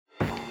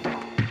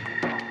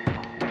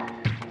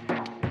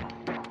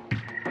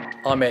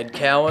I'm Ed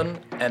Cowan,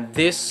 and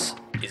this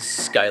is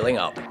Scaling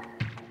Up.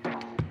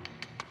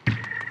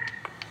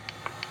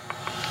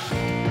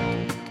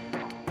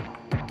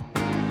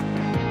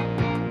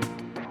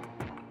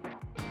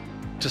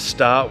 To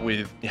start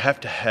with, you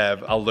have to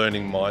have a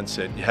learning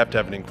mindset. You have to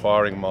have an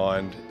inquiring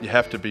mind. You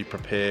have to be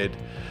prepared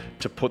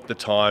to put the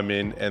time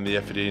in and the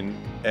effort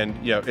in. And,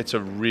 it's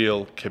a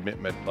real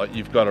commitment. Like,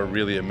 you've got to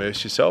really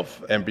immerse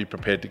yourself and be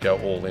prepared to go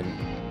all in.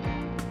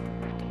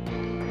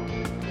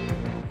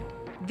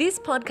 This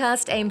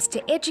podcast aims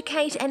to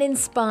educate and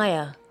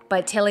inspire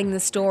by telling the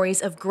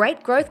stories of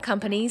great growth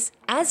companies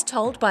as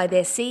told by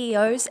their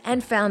CEOs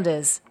and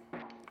founders.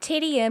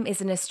 TDM is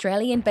an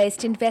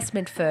Australian-based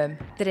investment firm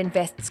that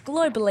invests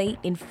globally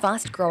in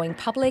fast-growing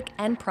public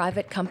and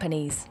private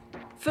companies.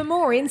 For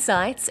more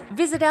insights,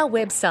 visit our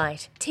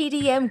website,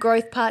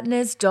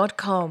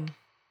 tdmgrowthpartners.com.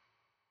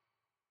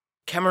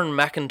 Cameron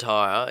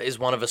McIntyre is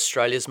one of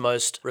Australia's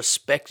most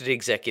respected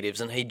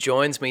executives, and he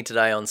joins me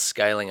today on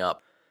Scaling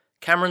Up.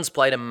 Cameron's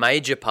played a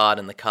major part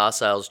in the car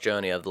sales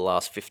journey over the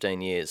last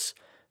 15 years.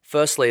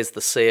 Firstly as the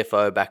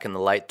CFO back in the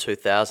late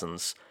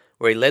 2000s,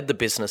 where he led the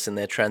business in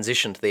their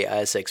transition to the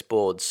ASX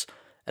boards,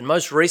 and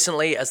most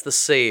recently as the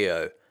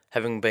CEO,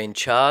 having been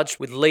charged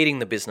with leading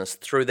the business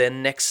through their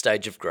next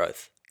stage of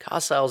growth. Car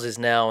sales is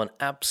now an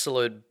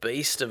absolute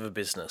beast of a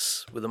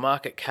business, with a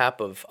market cap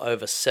of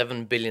over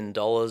 $7 billion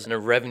and a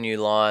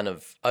revenue line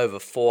of over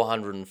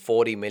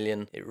 $440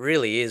 million. It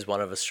really is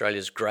one of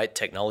Australia's great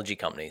technology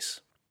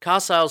companies. Car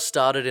sales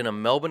started in a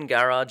Melbourne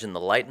garage in the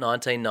late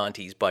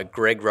 1990s by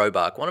Greg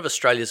Roebuck, one of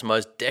Australia's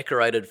most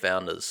decorated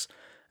founders.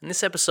 And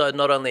this episode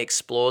not only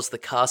explores the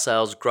car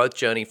sales growth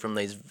journey from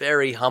these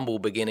very humble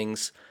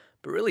beginnings,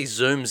 but really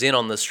zooms in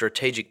on the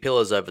strategic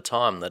pillars over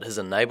time that has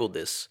enabled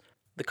this.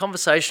 The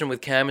conversation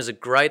with Cam is a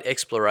great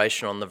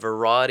exploration on the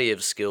variety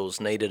of skills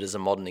needed as a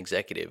modern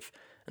executive,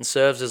 and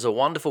serves as a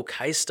wonderful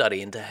case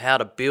study into how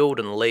to build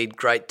and lead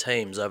great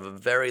teams over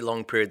very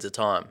long periods of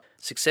time.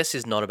 Success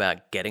is not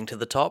about getting to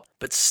the top,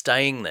 but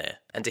staying there.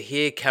 And to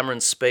hear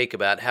Cameron speak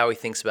about how he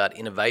thinks about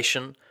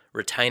innovation,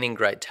 retaining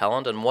great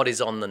talent, and what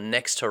is on the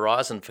next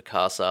horizon for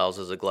car sales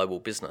as a global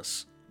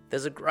business.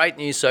 There's a great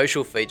new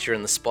social feature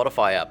in the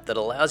Spotify app that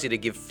allows you to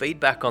give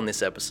feedback on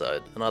this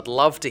episode, and I'd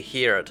love to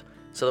hear it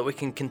so that we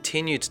can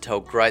continue to tell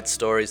great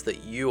stories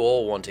that you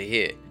all want to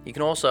hear. You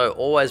can also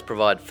always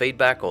provide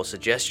feedback or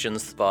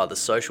suggestions via the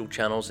social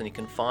channels, and you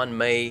can find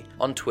me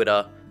on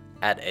Twitter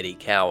at Eddie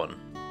Cowan.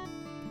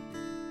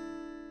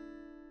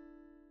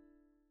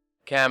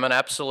 Cam, an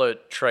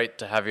absolute treat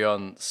to have you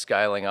on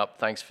Scaling Up.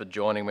 Thanks for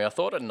joining me. I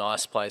thought a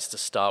nice place to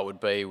start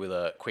would be with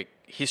a quick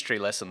history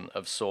lesson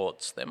of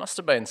sorts. There must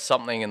have been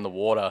something in the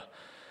water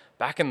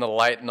back in the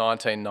late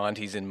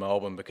 1990s in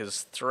Melbourne,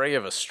 because three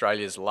of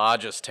Australia's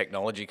largest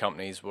technology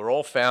companies were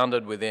all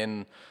founded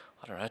within,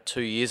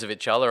 2 years of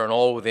each other, and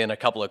all within a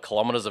couple of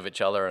kilometres of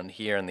each other. And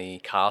here in the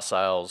car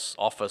sales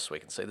office, we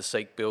can see the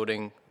Seek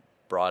building,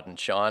 bright and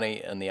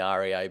shiny, and the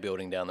REA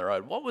building down the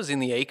road. What was in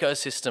the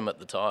ecosystem at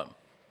the time?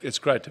 It's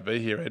great to be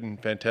here, Ed,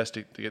 and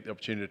fantastic to get the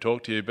opportunity to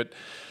talk to you. But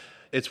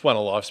it's one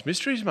of life's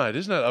mysteries, mate,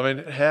 isn't it? I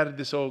mean, how did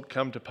this all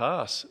come to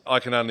pass? I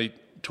can only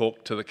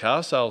talk to the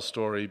car sales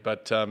story,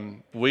 but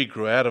we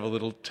grew out of a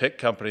little tech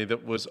company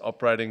that was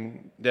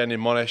operating down near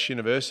Monash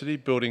University,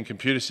 building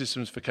computer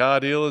systems for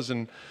car dealers,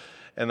 and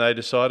they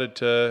decided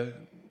to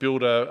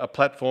build a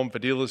platform for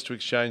dealers to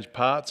exchange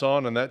parts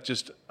on, and that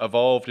just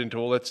evolved into,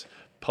 well, let's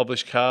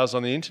publish cars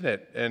on the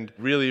internet, and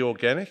really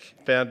organic,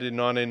 founded in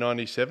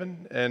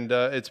 1997, and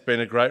it's been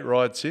a great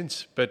ride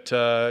since. But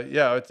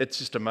it's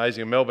just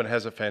amazing. Melbourne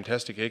has a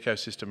fantastic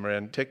ecosystem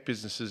around tech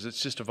businesses.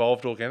 It's just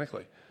evolved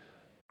organically.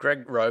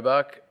 Greg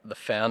Roebuck, the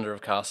founder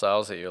of car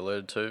sales that you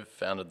alluded to,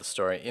 founded the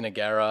story in a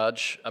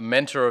garage. A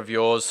mentor of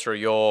yours through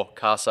your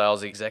car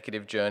sales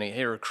executive journey,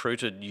 he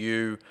recruited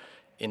you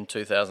in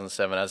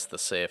 2007 as the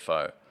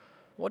CFO.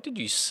 What did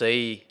you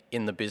see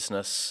in the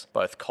business,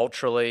 both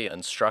culturally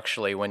and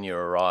structurally, when you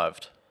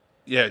arrived?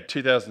 Yeah,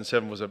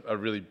 2007 was a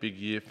really big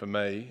year for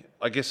me.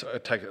 I guess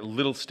I'd take a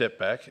little step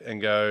back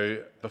and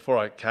go, before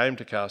I came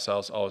to car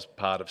sales, I was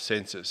part of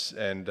Census,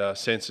 and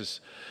Census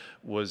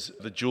was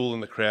the jewel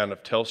in the crown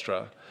of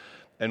Telstra.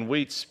 And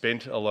we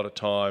spent a lot of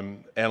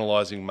time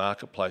analysing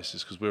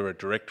marketplaces, because we were a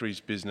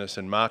directories business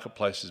and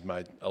marketplaces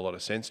made a lot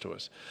of sense to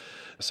us.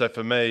 So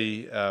for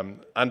me,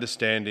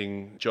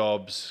 understanding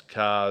jobs,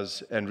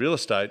 cars and real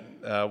estate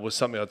was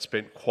something I'd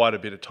spent quite a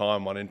bit of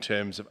time on in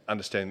terms of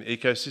understanding the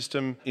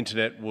ecosystem.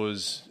 Internet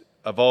was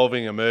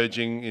evolving,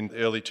 emerging in the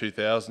early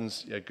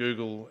 2000s.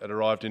 Google had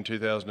arrived in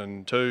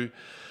 2002.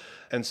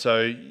 And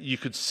so you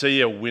could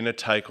see a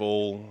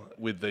winner-take-all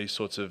with these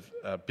sorts of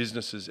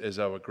businesses as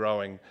they were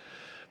growing.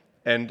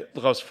 And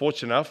look, I was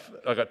fortunate enough,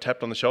 I got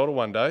tapped on the shoulder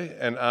one day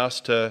and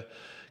asked to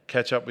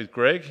catch up with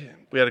Greg.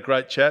 We had a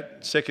great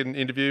chat. Second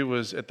interview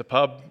was at the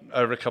pub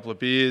over a couple of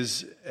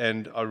beers,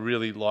 and I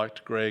really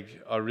liked Greg.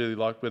 I really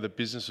liked where the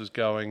business was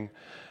going.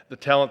 The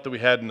talent that we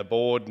had in the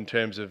board in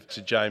terms of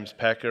James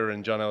Packer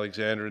and John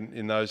Alexander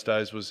in those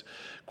days was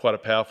quite a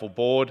powerful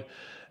board.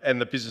 And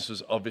the business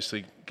was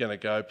obviously going to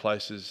go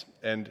places.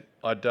 And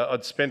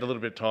I'd spent a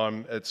little bit of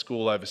time at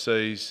school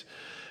overseas,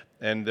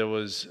 and there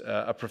was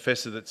a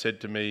professor that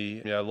said to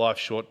me,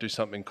 life's short, do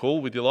something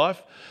cool with your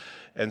life.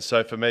 And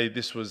so for me,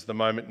 this was the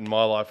moment in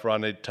my life where I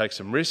needed to take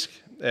some risk,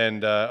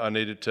 and I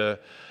needed to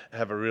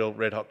have a real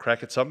red hot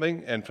crack at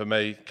something. And for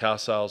me, car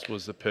sales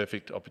was the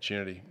perfect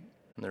opportunity.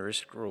 And the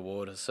risk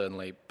reward has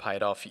certainly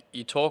paid off.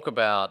 You talk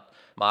about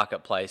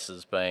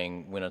marketplaces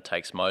being winner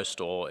takes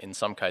most, or in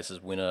some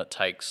cases, winner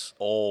takes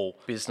all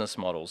business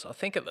models. I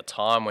think at the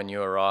time when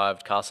you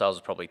arrived, car sales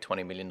was probably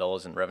 $20 million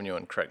in revenue,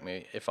 and correct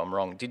me if I'm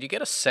wrong. Did you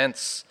get a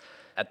sense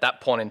at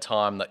that point in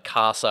time that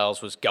car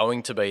sales was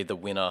going to be the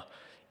winner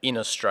in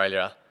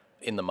Australia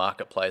in the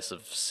marketplace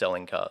of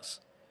selling cars?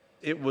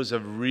 It was a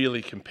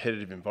really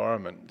competitive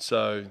environment.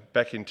 So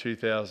back in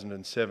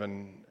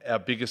 2007, our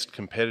biggest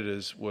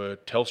competitors were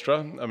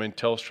Telstra. I mean,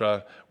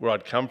 Telstra, where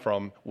I'd come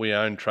from, we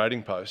owned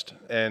Trading Post,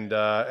 and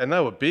they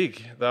were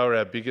big. They were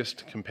our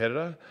biggest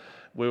competitor.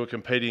 We were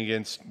competing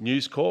against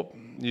News Corp.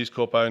 News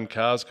Corp owned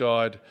Cars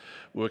Guide.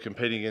 We were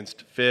competing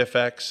against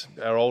Fairfax,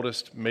 our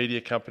oldest media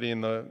company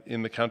in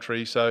the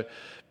country. So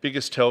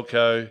biggest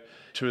telco,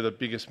 two of the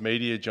biggest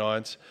media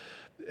giants.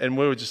 And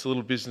we were just a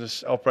little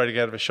business operating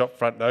out of a shop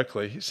front in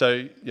Oakleigh.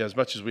 So as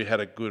much as we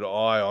had a good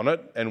eye on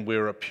it and we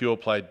were a pure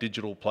play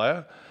digital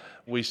player,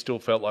 we still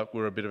felt like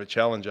we were a bit of a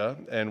challenger,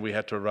 and we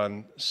had to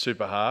run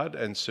super hard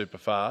and super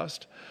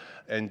fast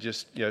and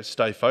just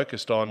stay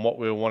focused on what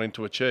we were wanting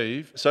to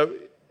achieve. So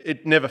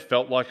it never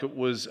felt like it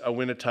was a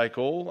winner take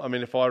all. I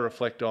mean, if I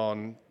reflect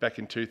on back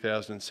in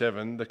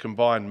 2007, the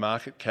combined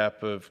market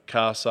cap of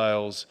car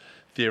sales,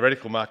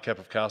 theoretical market cap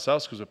of car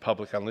sales, because we're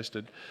public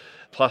unlisted,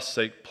 plus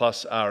SEEK,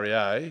 plus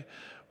REA,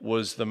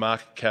 was the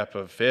market cap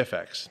of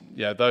Fairfax.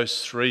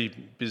 Those three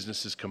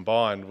businesses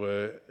combined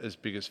were as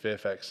big as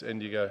Fairfax.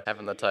 And you go,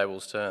 haven't the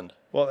tables turned?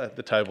 Well,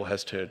 the table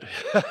has turned.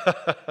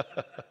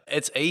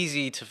 It's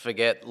easy to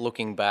forget,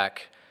 looking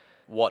back,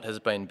 what has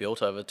been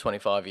built over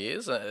 25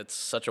 years. It's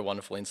such a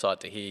wonderful insight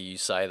to hear you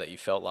say that you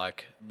felt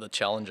like the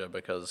challenger,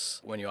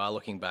 because when you are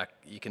looking back,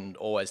 you can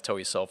always tell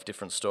yourself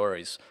different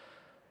stories.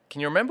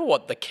 Can you remember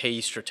what the key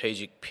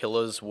strategic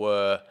pillars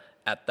were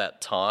at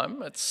that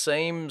time? It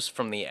seems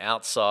from the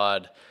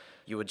outside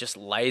you were just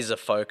laser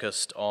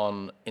focused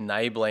on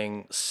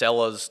enabling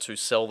sellers to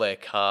sell their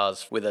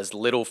cars with as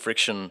little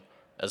friction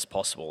as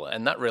possible,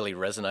 and that really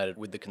resonated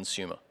with the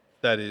consumer.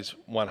 That is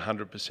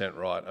 100%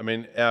 right. I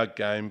mean, our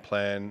game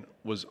plan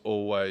was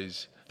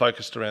always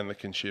focused around the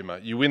consumer.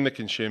 You win the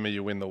consumer,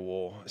 you win the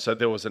war. So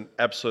there was an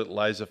absolute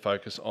laser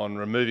focus on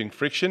removing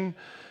friction,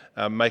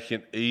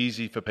 making it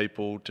easy for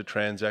people to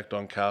transact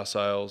on car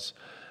sales,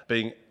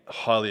 being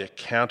highly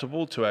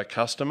accountable to our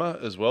customer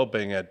as well,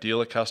 being our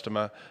dealer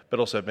customer, but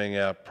also being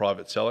our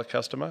private seller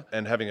customer,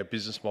 and having a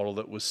business model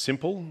that was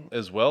simple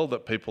as well,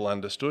 that people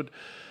understood,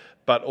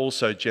 but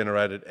also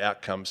generated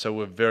outcomes. So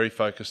we're very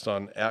focused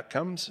on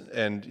outcomes.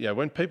 And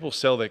when people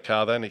sell their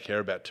car, they only care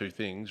about two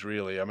things,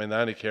 really. I mean, they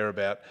only care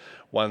about,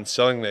 one,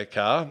 selling their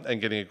car and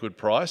getting a good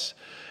price,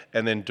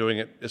 and then doing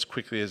it as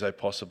quickly as they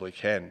possibly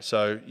can.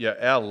 So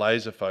our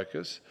laser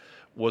focus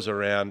was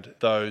around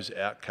those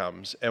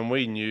outcomes. And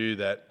we knew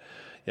that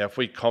if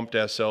we comped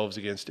ourselves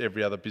against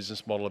every other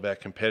business model of our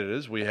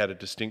competitors, we had a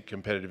distinct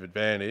competitive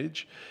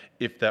advantage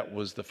if that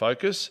was the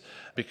focus,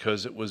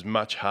 because it was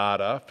much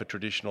harder for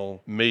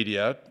traditional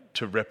media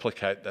to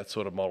replicate that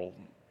sort of model.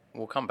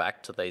 We'll come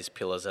back to these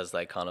pillars as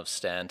they kind of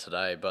stand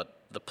today, but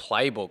the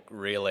playbook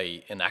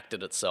really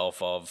enacted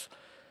itself of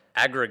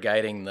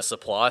aggregating the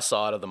supply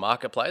side of the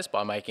marketplace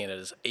by making it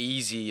as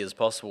easy as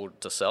possible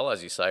to sell,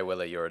 as you say,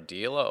 whether you're a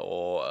dealer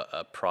or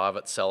a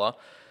private seller.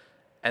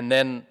 And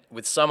then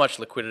with so much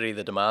liquidity,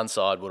 the demand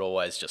side would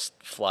always just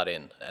flood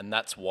in. And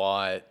that's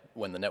why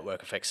when the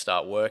network effects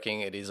start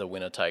working, it is a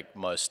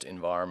winner-take-most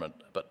environment.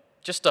 But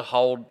just to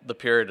hold the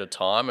period of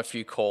time, a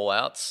few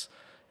call-outs.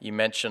 You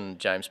mentioned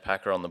James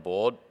Packer on the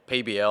board.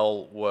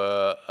 PBL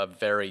were a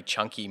very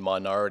chunky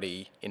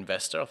minority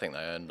investor. I think they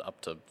owned up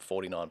to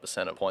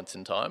 49% at points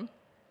in time.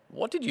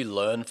 What did you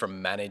learn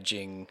from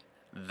managing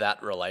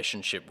that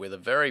relationship with a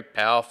very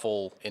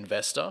powerful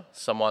investor,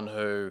 someone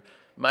who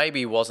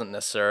maybe wasn't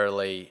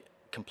necessarily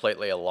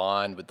completely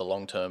aligned with the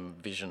long-term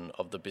vision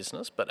of the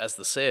business, but as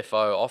the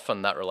CFO,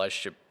 often that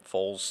relationship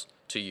falls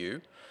to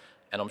you,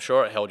 and I'm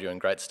sure it held you in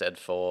great stead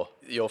for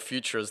your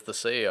future as the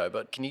CEO.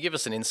 But can you give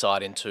us an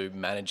insight into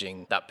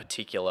managing that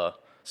particular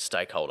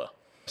stakeholder?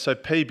 So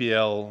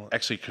PBL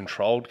actually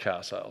controlled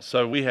car sales.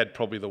 So we had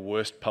probably the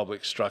worst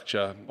public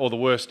structure, or the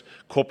worst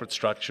corporate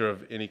structure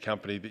of any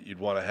company that you'd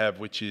want to have,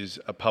 which is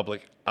a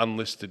public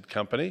unlisted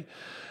company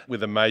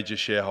with a major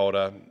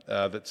shareholder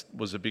that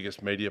was the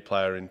biggest media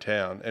player in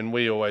town. And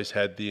we always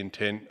had the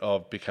intent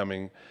of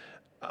becoming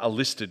a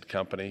listed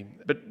company.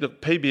 But the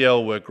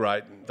PBL were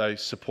great. They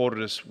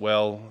supported us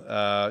well.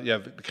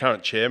 The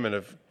current chairman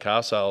of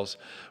Carsales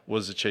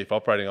was the chief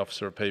operating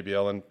officer of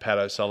PBL, and Pat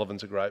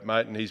O'Sullivan's a great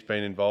mate, and he's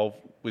been involved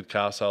with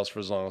Carsales for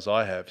as long as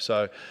I have.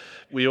 So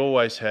we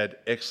always had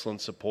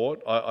excellent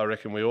support. I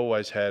reckon we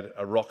always had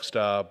a rock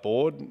star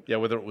board,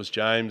 whether it was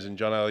James and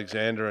John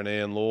Alexander and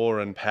Ian Law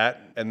and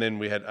Pat, and then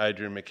we had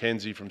Adrian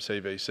McKenzie from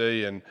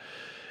CVC, and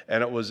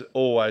it was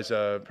always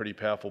a pretty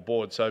powerful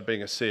board. So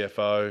being a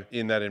CFO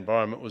in that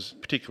environment was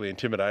particularly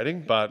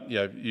intimidating, but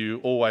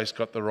you always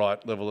got the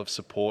right level of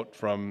support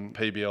from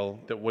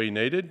PBL that we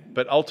needed.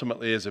 But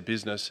ultimately as a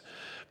business,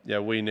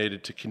 we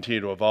needed to continue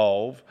to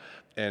evolve.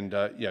 And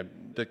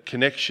the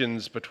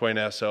connections between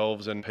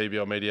ourselves and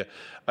PBL Media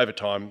over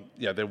time,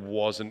 there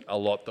wasn't a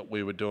lot that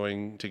we were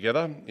doing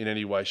together in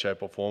any way,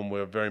 shape or form. We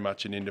were very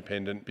much an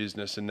independent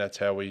business, and that's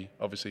how we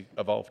obviously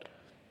evolved.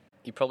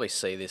 You probably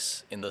see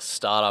this in the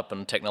startup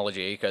and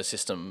technology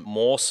ecosystem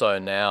more so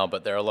now,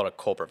 but there are a lot of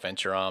corporate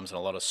venture arms and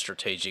a lot of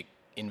strategic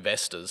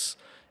investors.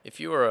 If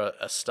you were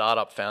a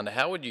startup founder,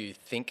 how would you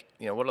think,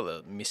 what are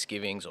the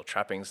misgivings or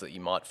trappings that you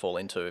might fall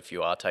into if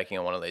you are taking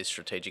on one of these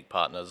strategic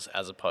partners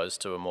as opposed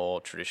to a more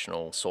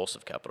traditional source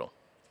of capital?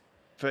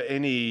 For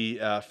any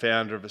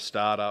founder of a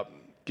startup,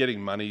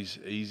 getting money's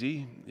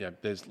easy.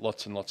 There's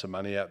lots and lots of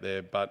money out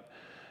there, but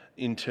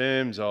in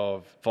terms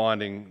of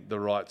finding the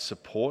right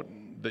support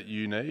that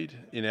you need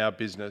in our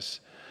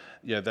business,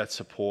 that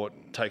support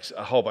takes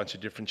a whole bunch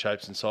of different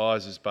shapes and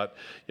sizes, but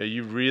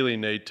you really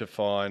need to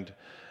find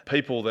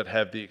people that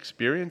have the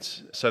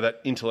experience, so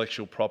that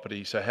intellectual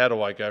property. So how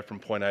do I go from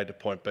point A to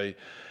point B?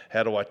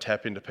 How do I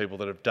tap into people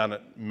that have done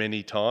it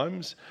many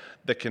times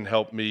that can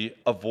help me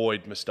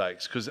avoid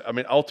mistakes? Because,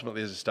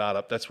 ultimately as a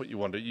startup, that's what you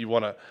want to do. You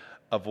want to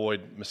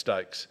avoid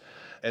mistakes.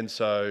 And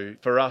so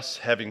for us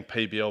having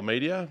PBL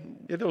Media,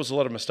 there was a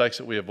lot of mistakes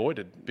that we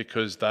avoided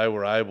because they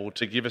were able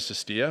to give us a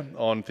steer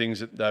on things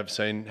that they've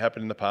seen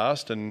happen in the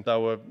past, and they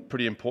were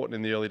pretty important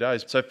in the early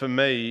days. So for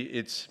me,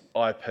 it's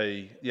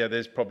IP.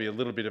 There's probably a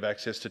little bit of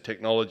access to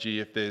technology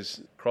if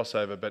there's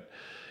crossover, but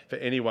for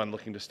anyone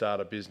looking to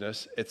start a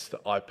business, it's the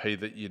IP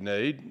that you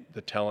need,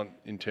 the talent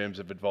in terms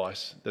of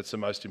advice. That's the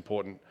most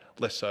important,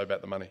 less so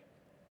about the money.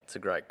 It's a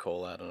great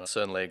call out, and I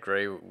certainly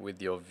agree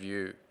with your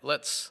view.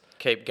 Let's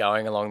keep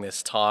going along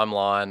this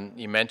timeline.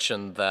 You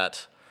mentioned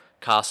that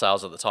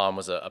Carsales at the time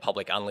was a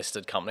public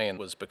unlisted company, and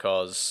it was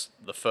because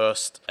the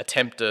first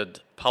attempted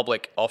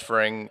public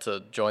offering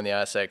to join the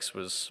ASX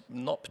was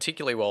not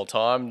particularly well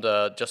timed,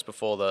 just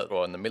before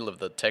in the middle of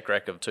the tech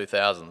wreck of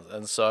 2000.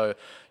 And so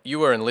you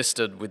were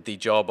enlisted with the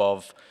job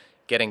of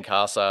getting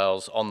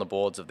Carsales on the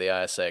boards of the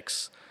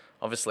ASX.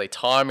 Obviously,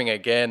 timing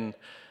again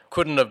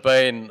couldn't have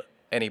been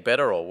any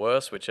better or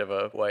worse,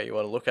 whichever way you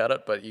want to look at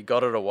it, but you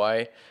got it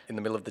away in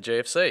the middle of the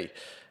GFC.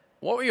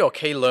 What were your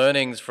key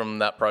learnings from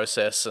that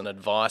process and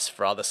advice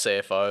for other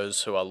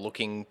CFOs who are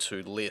looking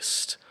to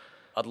list?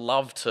 I'd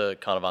love to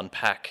kind of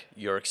unpack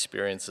your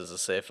experience as a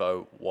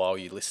CFO while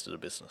you listed a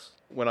business.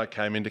 When I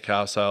came into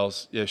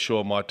Carsales,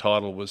 my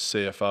title was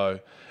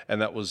CFO,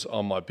 and that was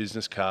on my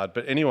business card.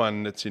 But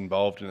anyone that's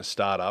involved in a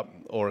startup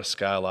or a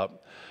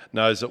scale-up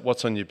knows that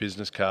what's on your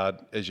business card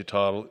as your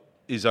title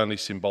is only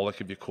symbolic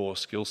of your core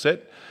skill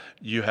set.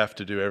 You have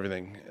to do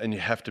everything, and you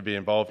have to be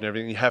involved in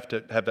everything. You have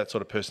to have that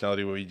sort of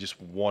personality where you just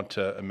want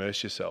to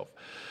immerse yourself.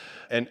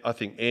 And I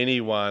think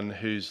anyone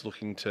who's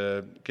looking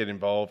to get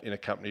involved in a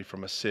company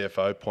from a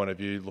CFO point of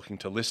view, looking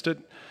to list it,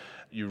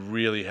 you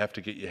really have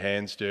to get your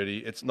hands dirty.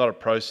 It's not a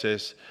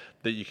process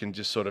that you can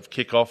just sort of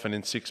kick off and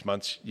in 6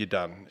 months you're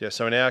done.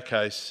 So in our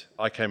case,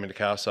 I came into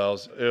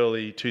Carsales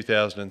early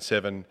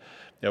 2007.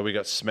 We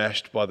got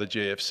smashed by the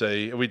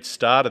GFC. We'd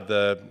started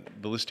the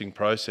listing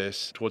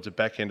process towards the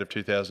back end of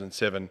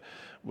 2007.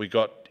 We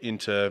got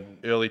into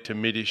early to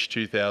mid-ish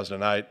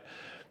 2008.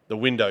 The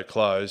window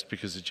closed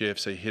because the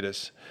GFC hit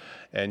us,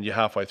 and you're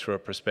halfway through a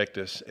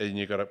prospectus and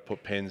you've got to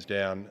put pens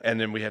down. And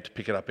then we had to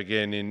pick it up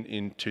again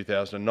in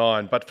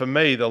 2009. But for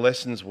me, the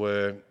lessons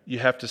were you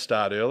have to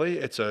start early.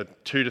 It's a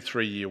 2 to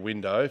 3 year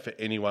window for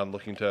anyone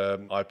looking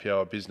to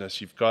IPO a business.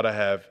 You've got to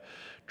have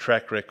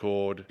track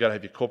record, you've got to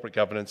have your corporate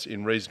governance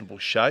in reasonable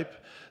shape.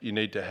 You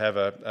need to have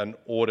an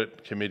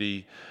audit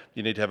committee.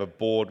 You need to have a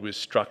board with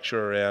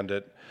structure around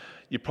it.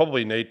 You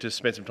probably need to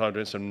spend some time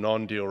doing some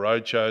non-deal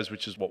roadshows,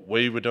 which is what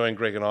we were doing.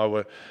 Greg and I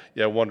were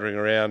wandering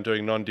around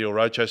doing non-deal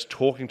roadshows,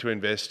 talking to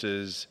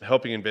investors,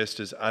 helping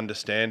investors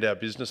understand our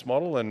business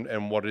model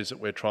and what it is that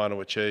we're trying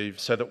to achieve,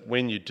 so that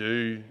when you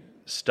do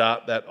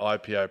start that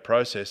IPO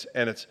process,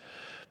 and it's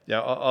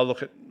I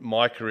look at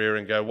my career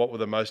and go, what were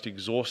the most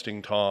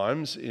exhausting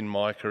times in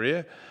my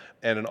career?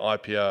 And an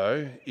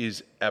IPO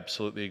is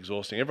absolutely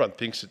exhausting. Everyone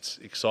thinks it's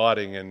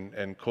exciting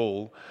and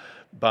cool,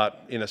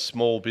 but in a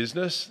small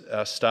business,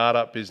 a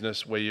startup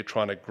business where you're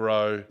trying to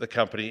grow the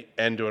company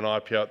and do an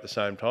IPO at the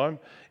same time,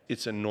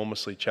 it's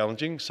enormously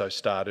challenging. So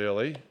start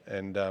early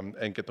and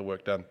get the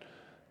work done.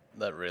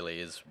 That really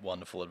is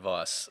wonderful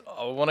advice.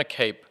 I want to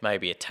keep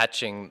maybe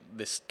attaching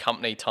this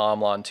company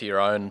timeline to your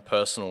own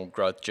personal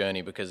growth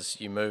journey, because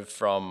you moved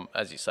from,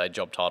 as you say,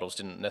 job titles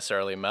didn't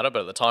necessarily matter,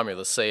 but at the time you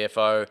were the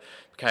CFO,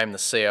 became the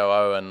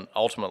COO, and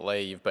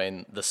ultimately you've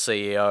been the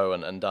CEO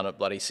and done it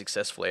bloody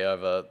successfully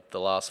over the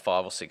last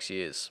 5 or 6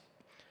 years.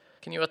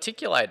 Can you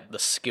articulate the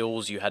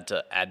skills you had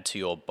to add to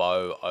your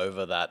bow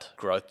over that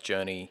growth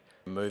journey,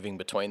 moving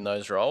between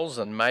those roles,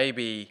 and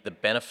maybe the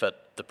benefit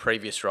the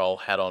previous role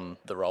had on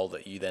the role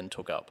that you then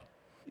took up?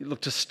 Look,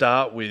 to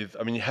start with,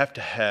 I mean, you have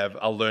to have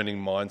a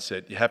learning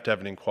mindset. You have to have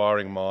an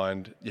inquiring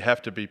mind. You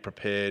have to be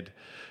prepared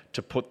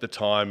to put the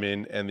time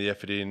in and the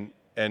effort in.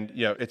 And,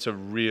 it's a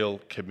real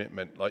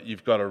commitment. Like,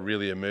 you've got to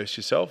really immerse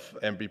yourself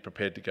and be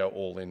prepared to go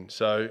all in.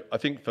 So I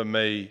think for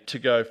me, to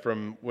go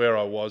from where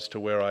I was to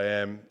where I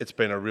am, it's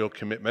been a real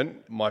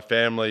commitment. My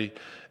family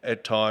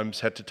at times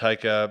had to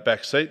take a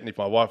back seat. And if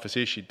my wife was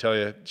here, she'd tell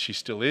you she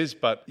still is.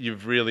 But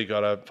you've really got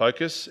to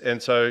focus.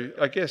 And so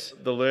I guess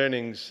the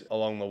learnings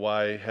along the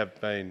way have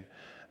been,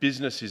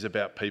 business is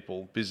about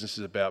people. Business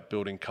is about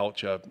building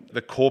culture.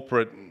 The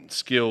corporate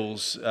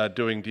skills,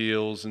 doing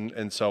deals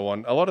and so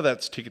on, a lot of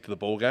that's ticket to the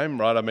ball game,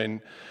 right? I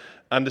mean,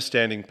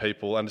 understanding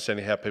people,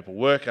 understanding how people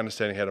work,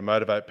 understanding how to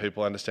motivate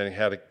people, understanding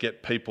how to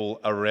get people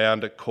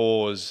around a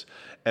cause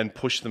and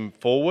push them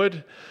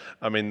forward.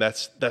 I mean,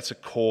 that's a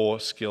core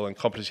skill and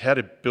competency. How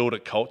to build a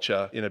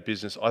culture in a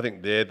business, I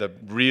think they're the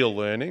real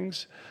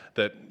learnings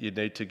that you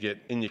need to get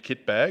in your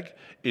kit bag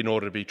in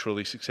order to be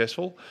truly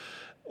successful.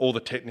 All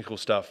the technical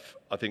stuff,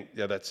 I think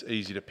that's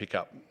easy to pick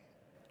up.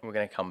 We're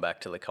going to come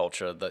back to the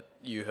culture that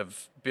you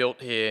have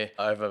built here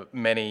over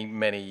many,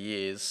 many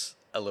years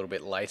a little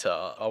bit later.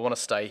 I want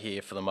to stay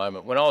here for the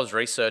moment. When I was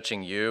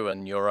researching you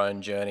and your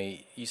own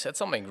journey, you said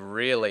something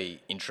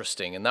really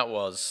interesting, and that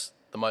was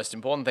the most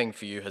important thing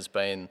for you has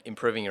been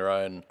improving your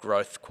own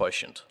growth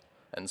quotient.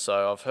 And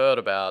so I've heard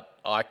about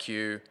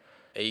IQ,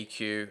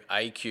 EQ,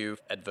 AQ,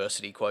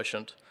 adversity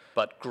quotient.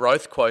 But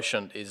growth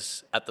quotient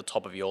is at the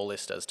top of your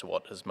list as to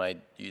what has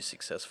made you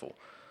successful.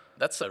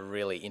 That's a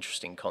really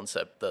interesting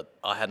concept that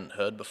I hadn't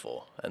heard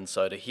before. And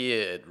so to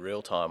hear it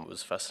real time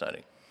was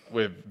fascinating.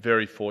 We're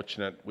very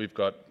fortunate. We've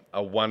got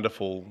a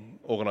wonderful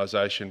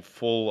organisation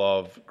full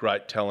of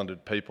great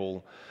talented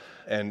people.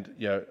 And,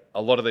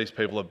 a lot of these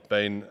people have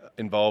been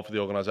involved with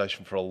the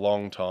organisation for a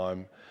long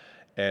time.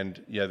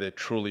 And, they're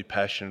truly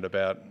passionate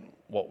about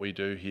what we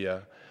do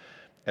here.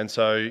 And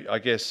so I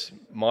guess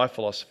my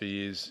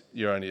philosophy is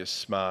you're only as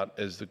smart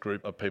as the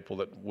group of people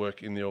that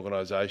work in the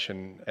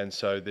organisation. And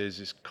so there's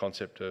this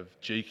concept of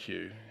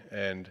GQ.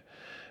 And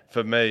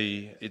for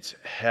me, it's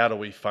how do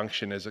we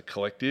function as a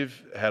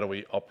collective? How do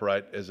we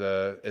operate as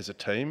a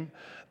team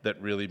that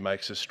really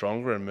makes us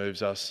stronger and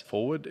moves us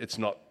forward? It's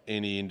not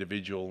any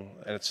individual,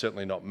 and it's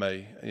certainly not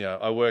me.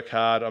 I work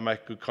hard, I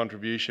make a good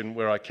contribution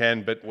where I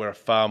can, but we're a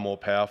far more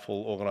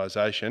powerful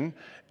organisation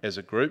as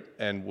a group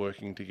and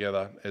working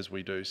together as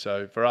we do.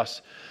 So for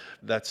us,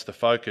 that's the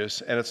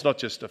focus. And it's not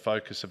just a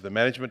focus of the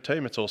management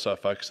team, it's also a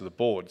focus of the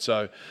board.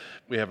 So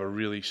we have a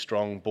really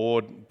strong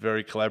board,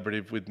 very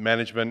collaborative with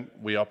management.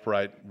 We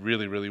operate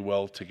really, really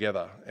well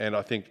together. And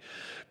I think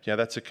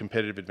that's a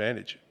competitive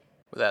advantage.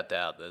 Without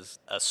doubt, there's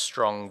a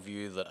strong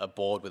view that a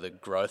board with a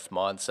growth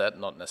mindset,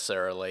 not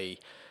necessarily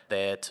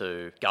there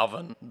to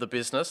govern the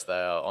business. They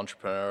are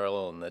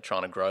entrepreneurial and they're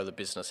trying to grow the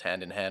business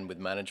hand in hand with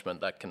management.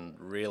 That can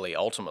really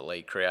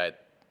ultimately create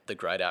the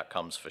great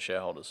outcomes for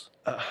shareholders.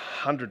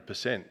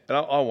 100%. And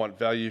I want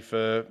value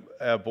for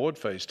our board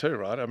fees too,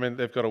 right? I mean,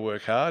 they've got to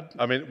work hard.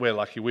 I mean, we're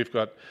lucky. We've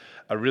got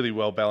a really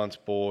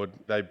well-balanced board.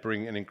 They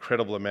bring an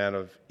incredible amount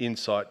of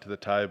insight to the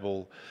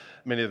table.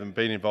 Many of them have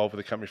been involved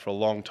with the company for a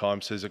long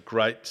time, so there's a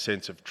great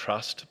sense of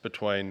trust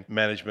between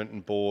management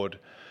and board,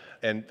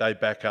 and they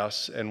back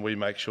us and we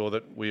make sure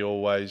that we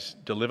always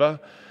deliver.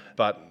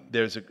 But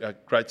there's a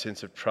great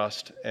sense of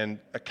trust, and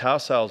a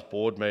carsales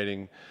board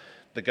meeting,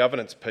 the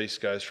governance piece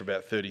goes for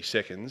about 30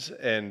 seconds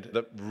and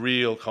the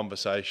real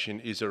conversation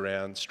is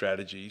around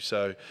strategy.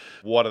 So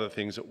what are the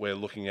things that we're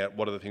looking at?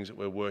 What are the things that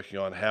we're working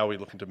on? How are we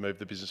looking to move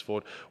the business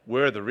forward?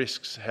 Where are the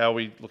risks? How are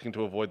we looking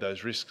to avoid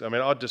those risks? I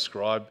mean, I'd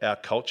describe our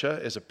culture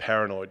as a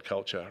paranoid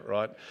culture,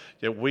 right?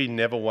 We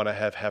never want to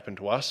have happen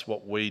to us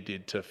what we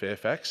did to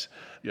Fairfax.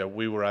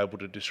 We were able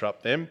to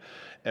disrupt them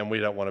and we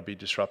don't want to be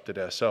disrupted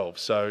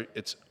ourselves. So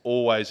it's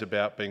always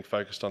about being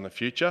focused on the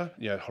future,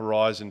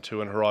 Horizon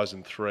 2 and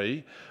Horizon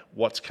 3,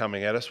 what's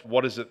coming at us,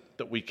 what is it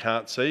that we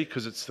can't see,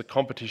 because it's the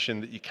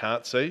competition that you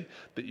can't see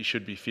that you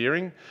should be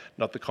fearing,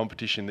 not the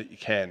competition that you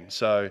can.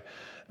 So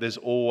there's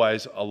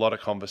always a lot of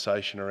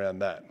conversation around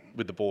that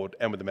with the board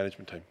and with the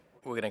management team.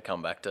 We're going to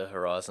come back to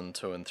Horizon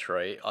 2 and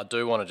 3. I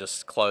do want to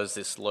just close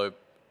this loop.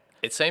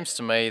 It seems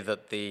to me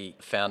that the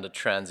founder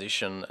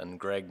transition and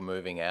Greg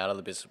moving out of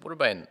the business would have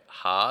been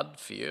hard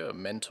for you, a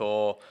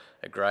mentor,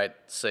 a great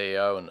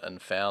CEO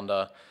and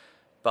founder,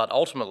 but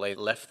ultimately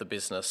left the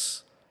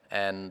business.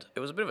 And it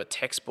was a bit of a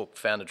textbook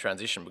founder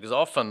transition, because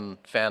often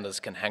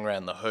founders can hang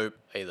around the hoop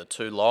either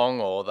too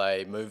long or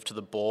they move to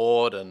the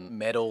board and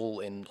meddle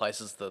in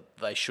places that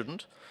they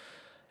shouldn't.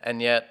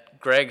 And yet,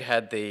 Greg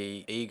had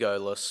the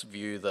egoless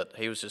view that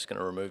he was just going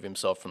to remove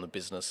himself from the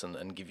business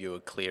and give you a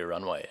clear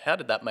runway. How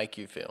did that make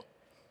you feel?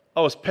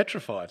 I was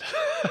petrified.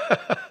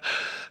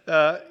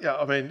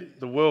 I mean,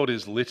 the world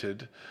is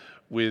littered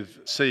with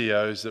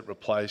CEOs that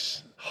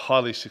replace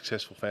highly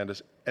successful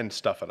founders and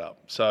stuff it up.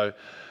 So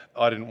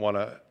I didn't want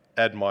to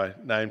add my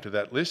name to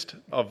that list.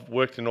 I've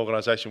worked in an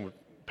organisation where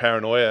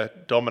paranoia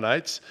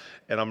dominates,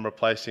 and I'm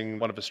replacing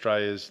one of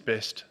Australia's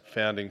best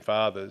founding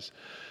fathers.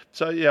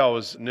 So I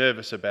was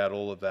nervous about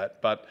all of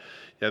that. But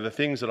the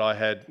things that I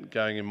had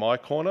going in my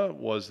corner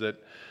was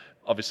that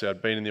obviously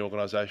I'd been in the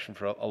organisation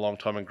for a long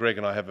time, and Greg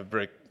and I have a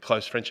very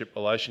close friendship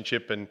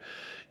relationship, and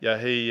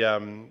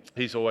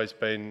he's always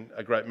been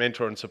a great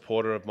mentor and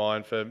supporter of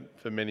mine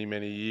for many,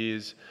 many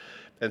years.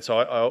 And so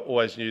I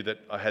always knew that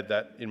I had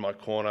that in my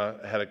corner,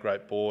 had a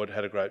great board,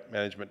 had a great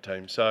management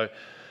team. So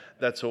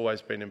that's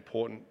always been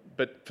important.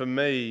 But for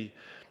me,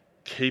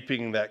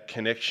 keeping that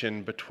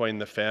connection between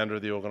the founder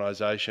of the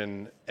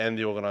organisation and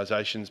the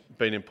organisation's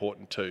been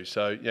important too.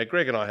 So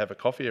Greg and I have a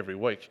coffee every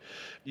week.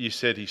 You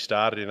said he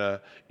started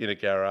in a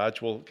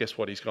garage. Well, guess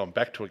what? He's gone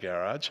back to a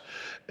garage,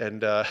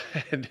 and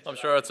I'm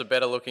sure it's a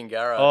better looking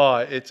garage. Oh,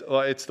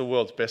 it's the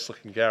world's best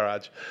looking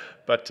garage.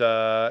 But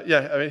I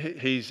mean,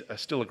 he's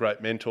still a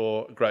great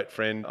mentor, a great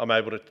friend. I'm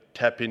able to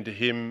tap into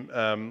him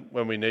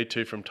when we need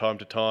to from time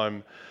to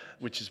time,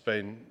 which has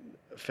been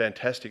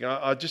fantastic.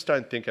 I just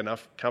don't think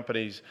enough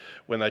companies,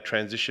 when they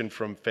transition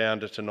from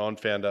founder to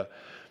non-founder,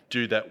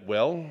 do that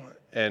well.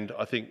 And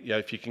I think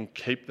if you can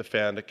keep the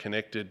founder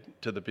connected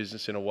to the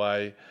business in a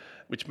way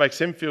which makes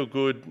them feel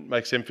good,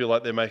 makes them feel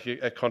like they're making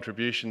a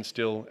contribution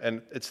still,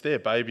 and it's their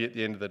baby at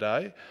the end of the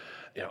day,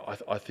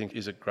 I think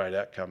is a great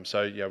outcome.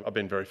 So I've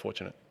been very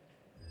fortunate.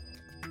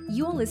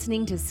 You're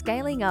listening to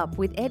Scaling Up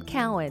with Ed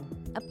Cowan,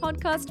 a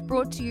podcast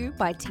brought to you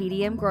by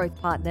TDM Growth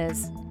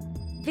Partners.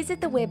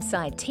 Visit the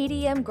website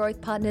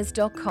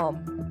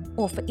tdmgrowthpartners.com,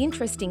 or for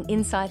interesting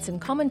insights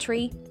and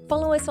commentary,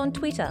 follow us on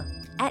Twitter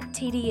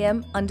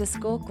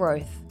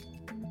 @TDM_growth.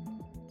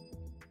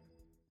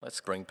 Let's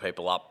bring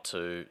people up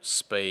to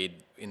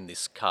speed in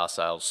this car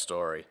sales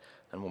story,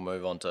 and we'll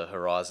move on to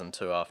Horizon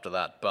 2 after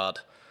that.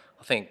 But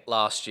I think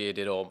last year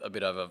did a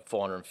bit over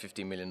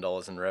 $450 million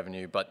in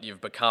revenue, but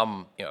you've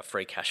become a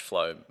free cash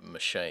flow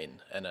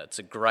machine. And it's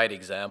a great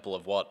example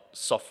of what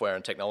software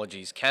and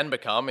technologies can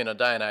become in a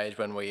day and age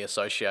when we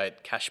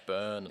associate cash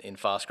burn in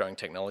fast-growing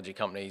technology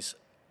companies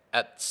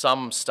at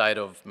some state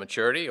of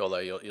maturity, although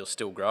you're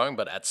still growing,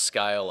 but at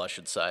scale, I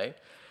should say.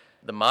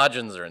 The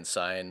margins are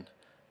insane.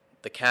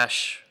 The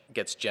cash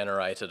gets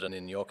generated, and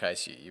in your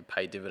case, you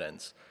pay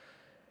dividends.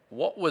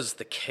 What was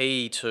the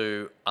key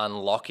to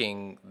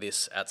unlocking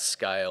this at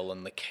scale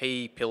and the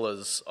key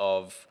pillars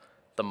of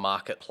the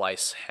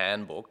marketplace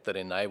handbook that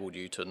enabled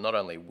you to not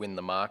only win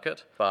the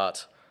market,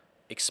 but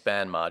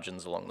expand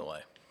margins along the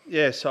way?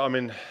 Yeah, so I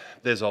mean,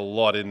 there's a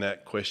lot in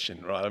that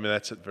question, right? I mean,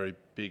 that's a very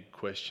big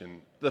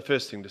question. The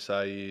first thing to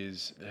say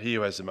is he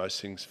who has the most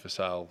things for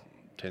sale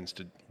tends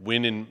to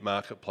win in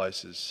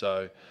marketplaces.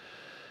 So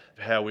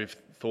how we've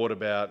thought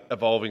about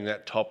evolving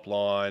that top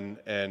line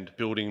and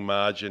building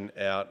margin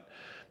out,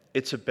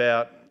 it's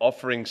about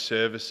offering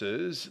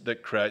services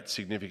that create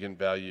significant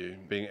value,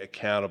 being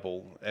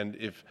accountable. And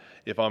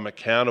if I'm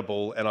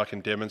accountable and I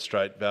can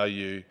demonstrate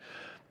value,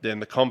 then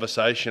the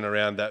conversation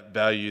around that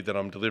value that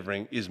I'm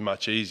delivering is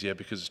much easier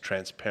because it's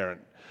transparent.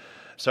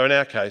 So in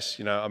our case,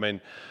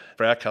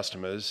 for our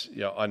customers,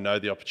 I know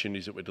the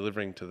opportunities that we're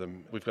delivering to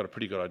them. We've got a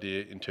pretty good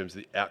idea in terms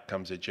of the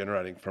outcomes they're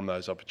generating from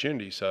those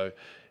opportunities. So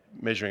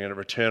measuring a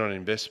return on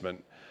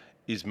investment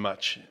is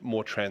much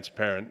more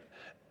transparent,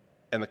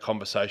 and the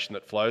conversation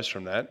that flows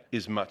from that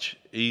is much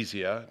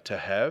easier to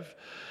have.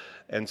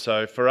 And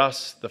so for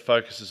us, the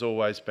focus has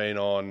always been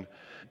on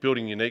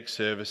building unique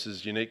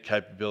services, unique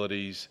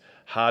capabilities,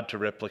 hard to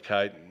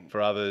replicate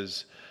for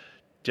others,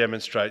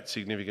 demonstrate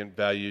significant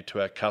value to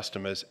our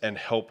customers, and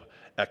help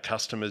our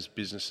customers'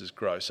 businesses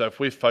grow. So if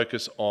we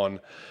focus on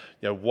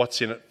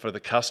what's in it for the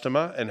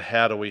customer and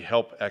how do we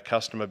help our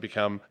customer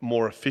become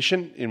more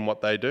efficient in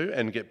what they do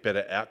and get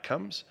better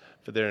outcomes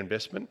for their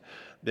investment,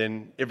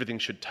 then everything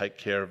should take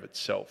care of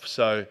itself.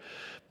 So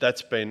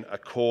that's been a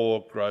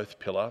core growth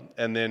pillar.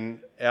 And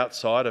then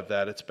outside of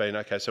that, it's been,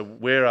 okay, so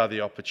where are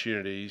the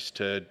opportunities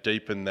to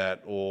deepen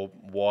that or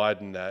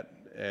widen that?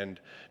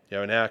 And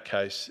in our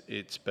case,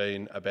 it's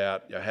been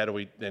about how do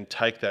we then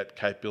take that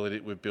capability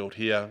that we've built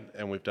here,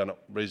 and we've done it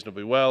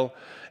reasonably well,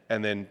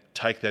 and then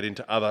take that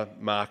into other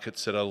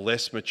markets that are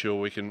less mature.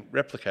 We can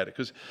replicate it,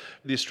 because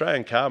the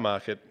Australian car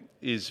market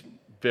is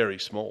very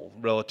small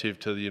relative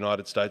to the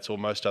United States or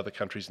most other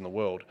countries in the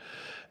world.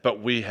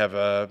 But we have,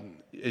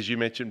 as you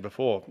mentioned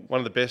before, one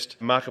of the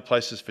best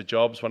marketplaces for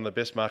jobs, one of the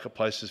best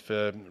marketplaces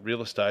for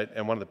real estate,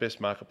 and one of the best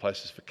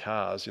marketplaces for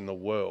cars in the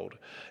world.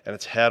 And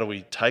it's how do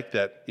we take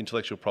that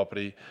intellectual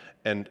property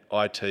and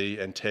IT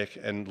and tech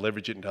and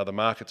leverage it into other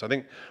markets. I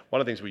think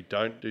one of the things we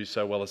don't do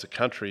so well as a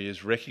country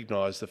is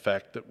recognise the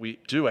fact that we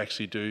do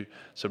actually do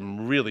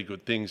some really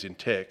good things in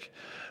tech,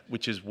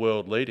 which is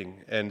world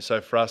leading. And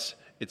so for us,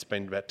 it's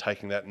been about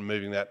taking that and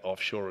moving that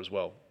offshore as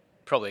well.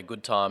 probably a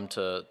good time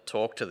to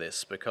talk to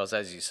this because,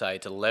 as you say,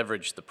 to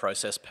leverage the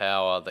process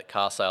power that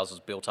car sales has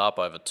built up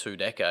over 2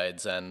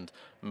 decades and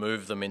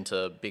move them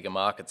into bigger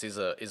markets is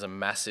a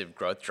massive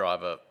growth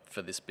driver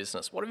for this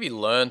business. What have you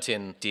learnt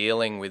in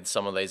dealing with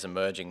some of these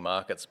emerging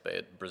markets, be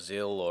it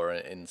Brazil or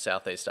in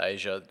Southeast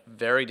Asia?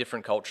 Very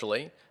different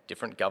culturally,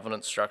 different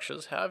governance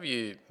structures. How have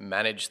you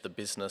managed the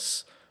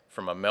business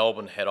from a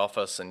Melbourne head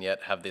office and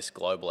yet have this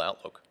global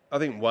outlook? I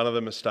think one of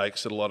the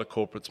mistakes that a lot of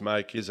corporates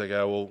make is they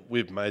go, well,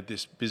 we've made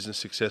this business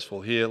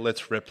successful here,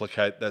 let's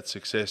replicate that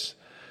success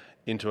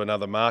into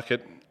another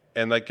market.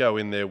 And they go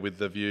in there with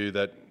the view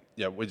that,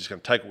 we're just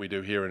going to take what we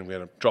do here and we're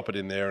going to drop it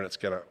in there and it's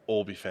going to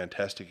all be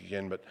fantastic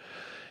again. But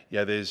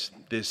there's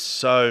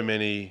so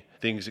many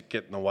things that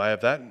get in the way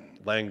of that.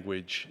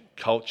 Language,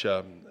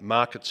 culture,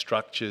 market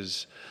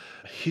structures,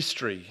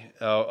 history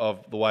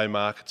of the way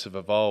markets have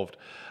evolved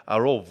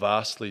are all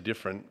vastly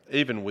different.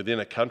 Even within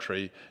a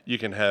country, you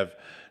can have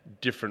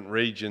different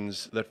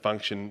regions that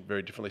function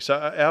very differently. So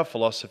our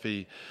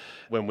philosophy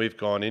when we've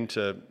gone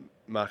into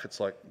markets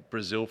like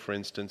Brazil, for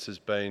instance, has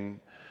been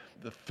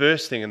the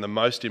first thing and the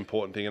most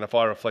important thing. And if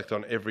I reflect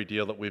on every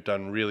deal that we've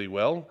done really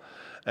well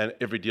and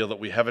every deal that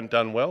we haven't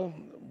done well,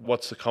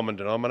 what's the common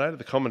denominator?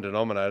 The common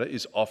denominator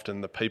is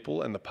often the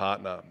people and the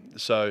partner.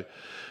 So,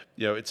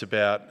 it's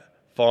about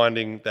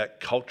finding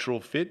that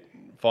cultural fit,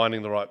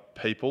 finding the right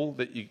people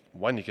that you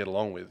get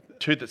along with.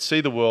 Two, that see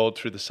the world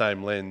through the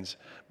same lens.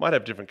 Might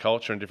have different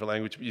culture and different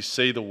language, but you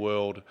see the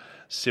world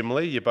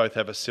similarly. You both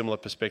have a similar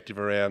perspective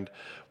around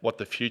what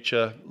the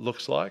future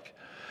looks like.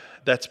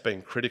 That's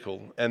been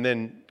critical. And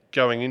then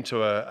going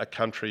into a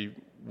country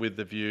with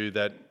the view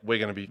that we're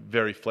going to be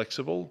very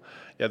flexible.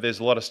 There's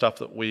a lot of stuff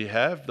that we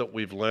have that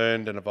we've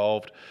learned and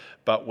evolved,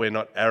 but we're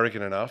not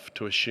arrogant enough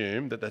to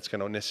assume that that's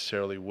going to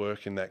necessarily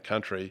work in that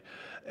country.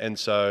 And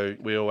so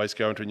we always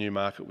go into a new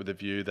market with a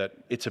view that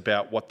it's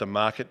about what the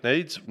market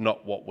needs,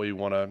 not what we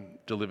want to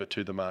deliver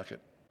to the market.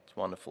 It's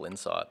wonderful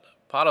insight.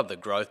 Part of the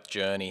growth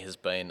journey has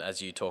been,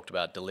 as you talked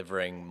about,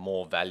 delivering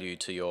more value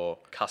to your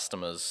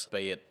customers,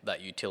 be it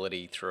that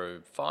utility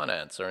through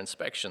finance or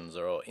inspections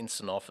or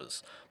instant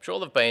offers. I'm sure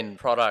there have been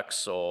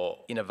products or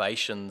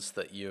innovations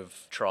that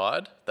you've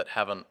tried that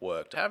haven't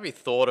worked. How have you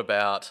thought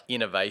about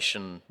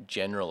innovation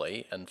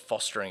generally and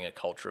fostering a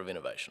culture of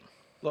innovation?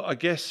 Well, I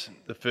guess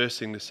the first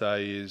thing to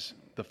say is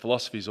the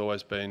philosophy's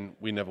always been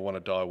we never want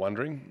to die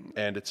wondering,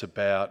 and it's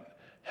about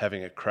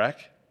having a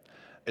crack.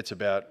 It's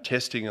about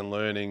testing and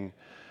learning,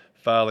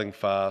 failing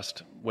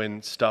fast.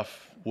 When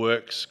stuff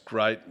works,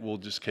 great, we'll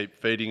just keep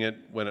feeding it.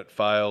 When it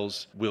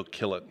fails, we'll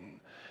kill it.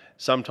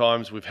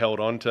 Sometimes we've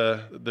held on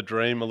to the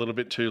dream a little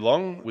bit too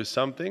long with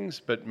some things,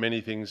 but many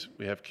things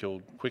we have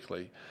killed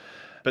quickly.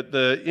 But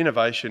the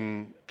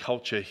innovation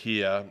culture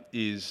here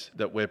is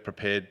that we're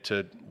prepared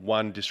to,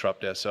 one,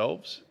 disrupt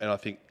ourselves. And I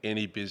think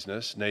any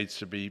business needs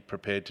to be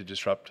prepared to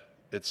disrupt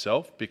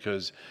itself,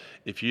 because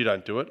if you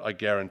don't do it, I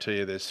guarantee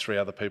you there's 3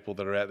 other people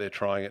that are out there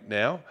trying it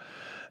now.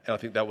 And I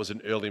think that was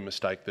an early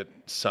mistake that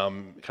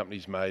some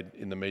companies made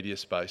in the media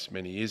space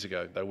many years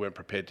ago. They weren't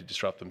prepared to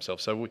disrupt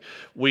themselves. So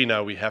we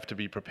know we have to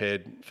be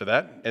prepared for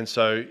that. And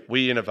so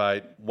we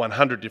innovate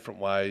 100 different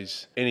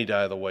ways any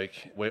day of the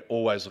week. We're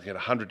always looking at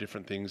 100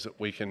 different things that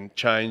we can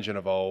change and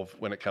evolve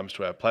when it comes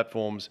to our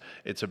platforms.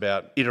 It's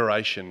about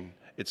iteration.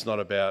 It's not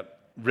about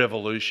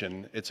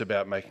revolution. It's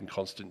about making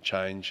constant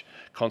change,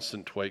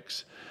 constant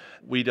tweaks.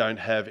 We don't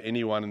have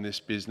anyone in this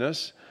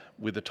business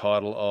with the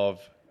title of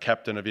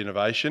Captain of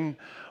Innovation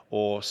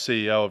or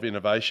CEO of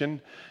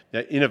Innovation. Now,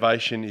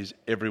 innovation is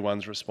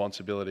everyone's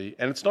responsibility,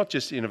 and it's not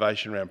just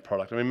innovation around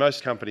product. I mean,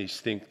 most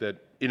companies think that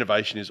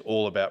innovation is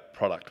all about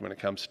product when it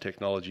comes to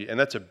technology, and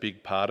that's a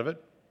big part of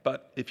it.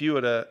 But if you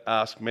were to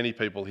ask many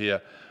people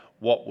here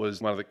what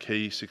was one of the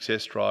key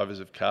success drivers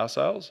of car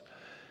sales,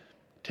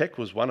 tech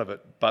was one of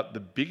it, but the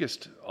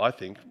biggest, I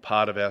think,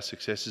 part of our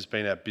success has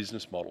been our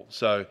business model.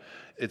 So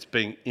it's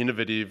being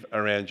innovative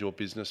around your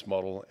business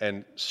model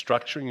and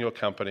structuring your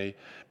company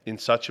in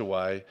such a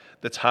way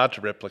that's hard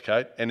to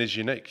replicate and is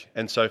unique.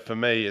 And so for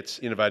me, it's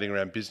innovating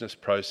around business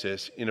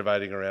process,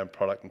 innovating around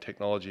product and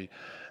technology.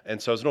 And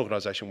so as an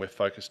organisation, we're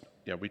focused,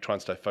 we try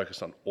and stay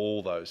focused on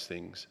all those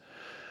things.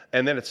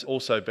 And then it's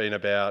also been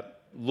about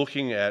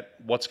looking at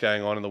what's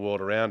going on in the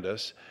world around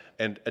us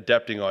and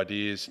adapting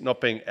ideas,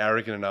 not being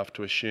arrogant enough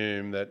to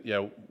assume that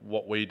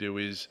what we do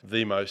is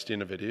the most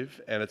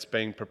innovative, and it's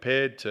being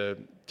prepared to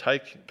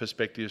take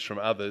perspectives from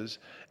others,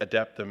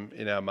 adapt them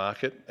in our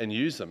market and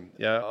use them.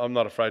 I'm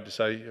not afraid to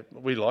say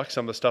we like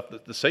some of the stuff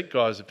that the Seek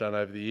guys have done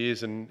over the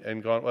years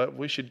and gone, well,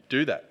 we should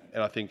do that.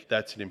 And I think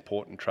that's an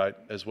important trait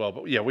as well.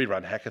 But we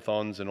run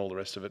hackathons and all the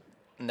rest of it.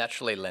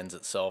 Naturally lends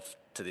itself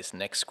to this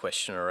next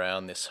question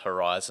around this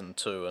Horizon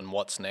 2 and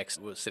what's next.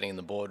 We're sitting in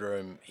the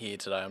boardroom here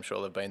today. I'm sure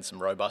there have been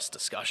some robust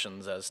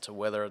discussions as to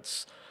whether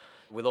it's,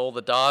 with all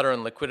the data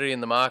and liquidity in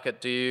the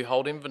market, do you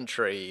hold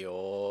inventory?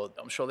 Or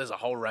I'm sure there's a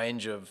whole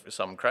range of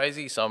some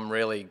crazy, some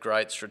really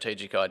great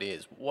strategic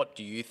ideas. What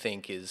do you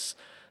think is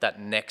that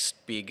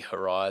next big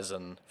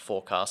horizon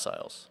for car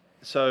sales?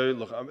 So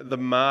look, the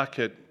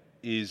market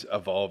is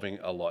evolving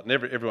a lot, and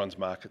everyone's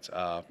markets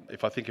are.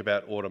 If I think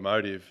about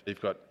automotive,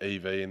 you've got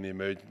EV and the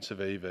emergence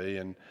of EV,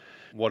 and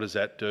what does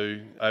that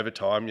do over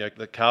time?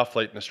 The car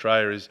fleet in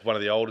Australia is one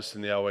of the oldest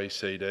in the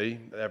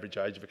OECD. The average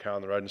age of a car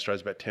on the road in Australia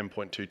is about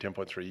 10.2,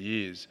 10.3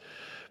 years.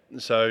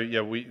 So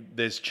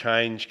there's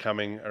change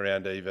coming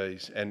around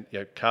EVs, and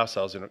car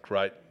sales in a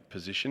great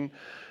position.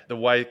 The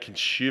way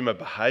consumer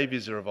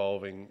behaviours are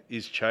evolving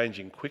is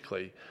changing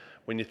quickly.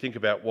 When you think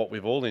about what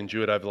we've all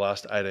endured over the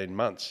last 18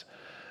 months,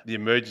 the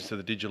emergence of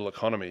the digital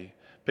economy.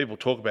 People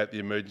talk about the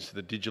emergence of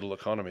the digital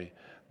economy.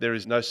 There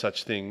is no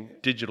such thing.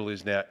 Digital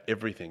is now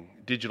everything.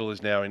 Digital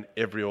is now in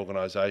every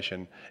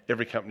organisation.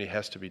 Every company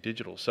has to be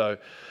digital. So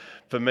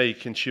for me,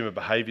 consumer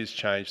behaviours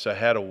change. So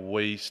how do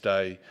we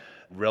stay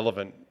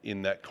relevant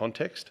in that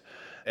context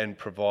and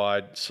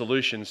provide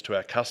solutions to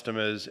our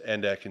customers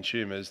and our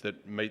consumers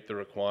that meet the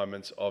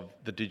requirements of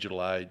the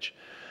digital age?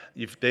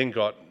 You've then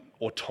got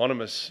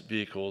autonomous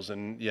vehicles,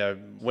 and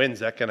when's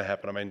that going to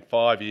happen? I mean,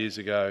 5 years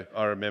ago,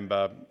 I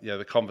remember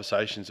the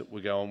conversations that were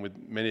going with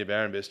many of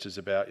our investors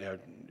about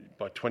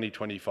by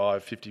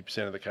 2025,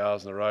 50% of the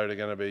cars on the road are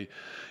going to be,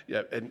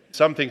 and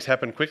some things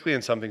happen quickly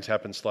and some things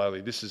happen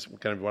slowly. This is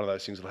going to be one of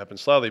those things that will happen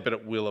slowly, but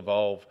it will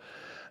evolve.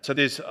 So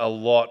there's a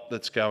lot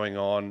that's going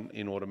on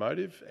in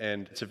automotive,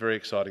 and it's a very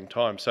exciting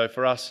time. So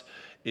for us,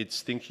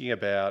 it's thinking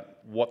about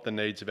what the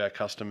needs of our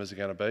customers are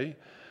going to be,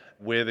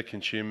 where the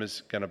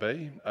consumer's going to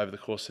be over the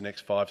course of the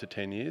next 5 to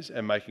 10 years,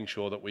 and making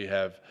sure that we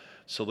have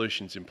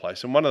solutions in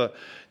place. And one of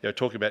the,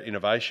 talking about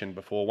innovation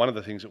before, one of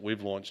the things that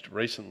we've launched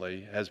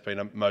recently has been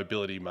a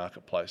mobility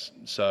marketplace.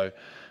 So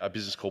a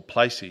business called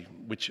Placey,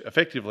 which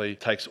effectively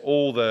takes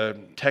all the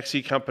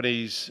taxi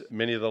companies,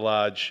 many of the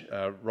large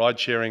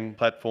ride-sharing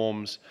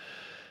platforms,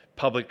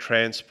 public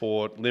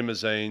transport,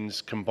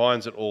 limousines,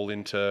 combines it all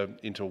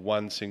into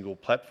one single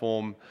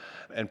platform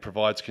and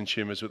provides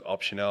consumers with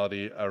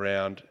optionality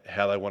around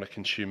how they want to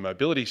consume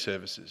mobility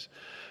services.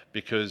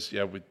 Because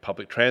with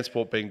public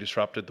transport being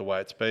disrupted the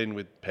way it's been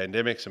with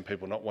pandemics and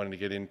people not wanting to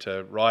get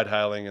into ride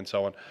hailing and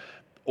so on,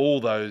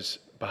 all those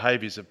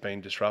behaviours have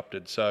been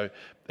disrupted. So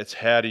it's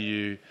how do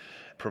you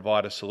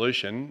provide a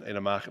solution in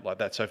a market like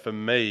that? So for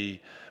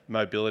me,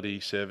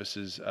 mobility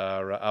services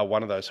are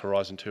one of those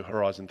Horizon 2,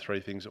 Horizon 3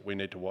 things that we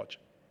need to watch.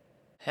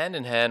 Hand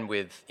in hand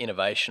with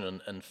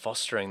innovation and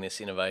fostering this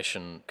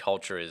innovation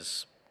culture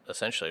is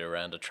essentially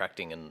around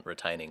attracting and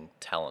retaining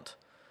talent.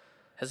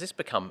 Has this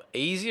become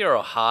easier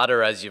or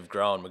harder as you've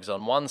grown? Because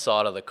on one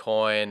side of the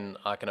coin,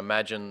 I can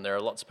imagine there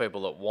are lots of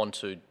people that want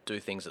to do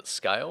things at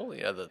scale.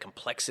 The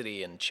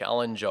complexity and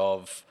challenge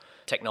of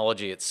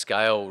technology at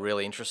scale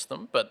really interests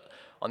them. But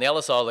on the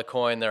other side of the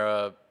coin, there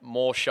are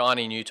more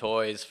shiny new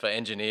toys for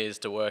engineers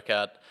to work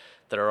at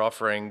that are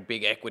offering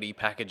big equity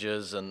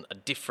packages and a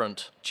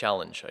different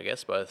challenge, I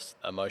guess, both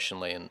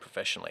emotionally and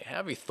professionally. How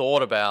have you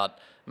thought about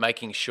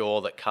making sure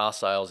that car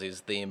sales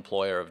is the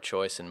employer of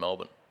choice in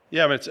Melbourne?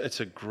 Yeah, I mean, it's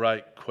a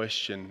great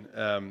question.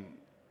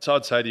 So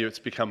I'd say to you, it's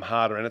become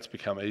harder and it's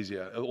become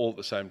easier all at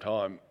the same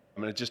time. I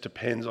mean, it just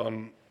depends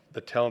on the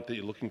talent that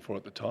you're looking for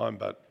at the time.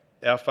 But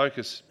our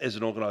focus as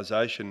an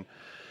organisation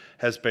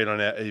has been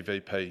on our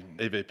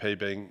EVP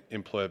being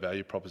employer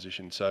value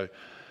proposition. So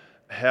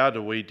how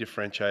do we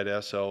differentiate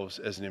ourselves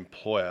as an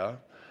employer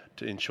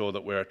to ensure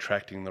that we're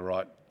attracting the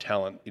right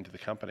talent into the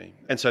company?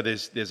 And so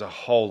there's a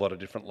whole lot of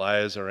different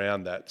layers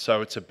around that.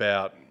 So it's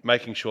about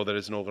making sure that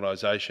as an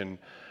organisation,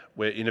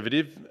 we're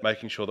innovative,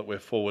 making sure that we're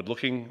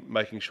forward-looking,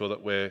 making sure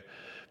that we're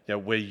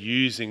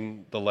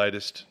using the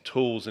latest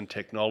tools and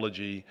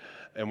technology,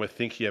 and we're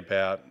thinking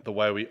about the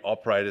way we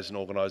operate as an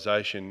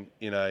organisation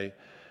in a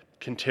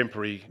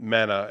contemporary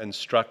manner and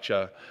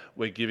structure.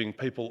 We're giving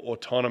people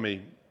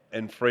autonomy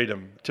and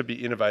freedom to be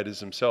innovators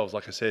themselves.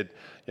 Like I said,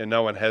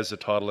 no one has the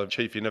title of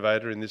chief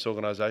innovator in this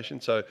organisation,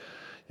 so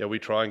we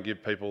try and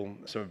give people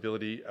some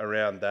ability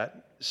around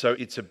that. So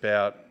it's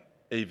about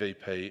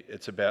EVP,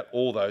 it's about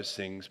all those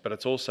things, but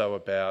it's also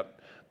about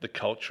the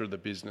culture of the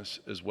business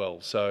as well.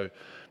 So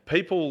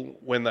people,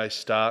 when they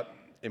start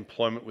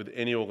employment with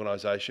any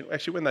organisation,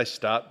 actually when they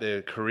start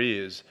their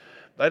careers,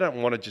 they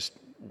don't want to just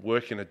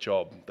work in a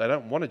job. They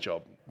don't want a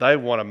job. They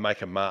want to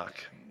make a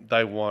mark.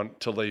 They want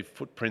to leave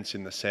footprints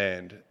in the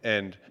sand.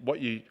 And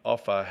what you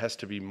offer has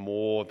to be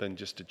more than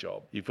just a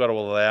job. You've got to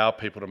allow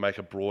people to make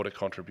a broader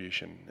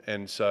contribution.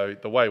 And so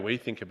the way we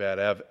think about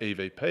our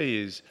EVP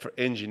is for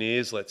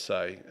engineers, let's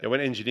say.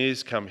 When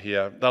engineers come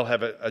here, they'll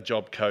have a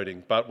job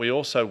coding, but we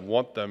also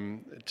want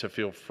them to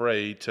feel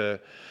free to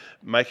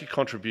make a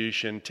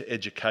contribution to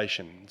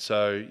education.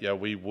 So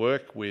we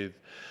work with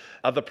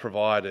other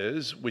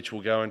providers which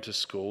will go into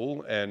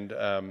school, and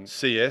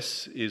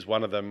CS is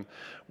one of them,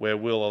 where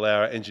we'll allow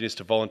our engineers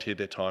to volunteer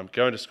their time,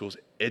 go into schools,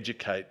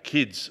 educate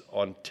kids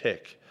on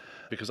tech,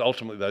 because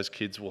ultimately those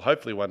kids will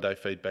hopefully one day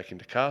feed back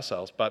into car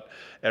sales. But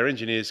our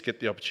engineers get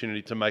the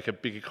opportunity to make a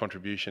bigger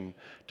contribution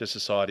to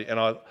society, and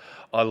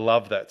I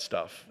love that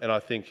stuff. And I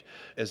think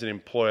as an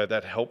employer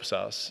that helps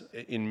us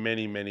in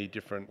many, many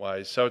different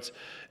ways. So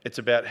it's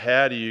about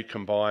how do you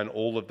combine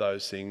all of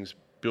those things,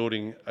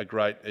 building a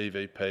great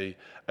EVP,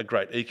 a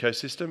great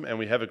ecosystem, and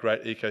we have a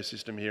great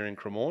ecosystem here in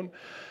Cremorne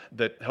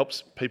that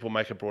helps people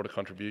make a broader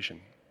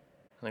contribution.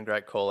 And a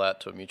great call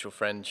out to a mutual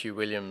friend, Hugh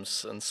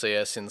Williams and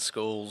CS in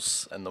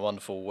schools and the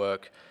wonderful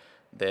work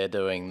they're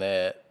doing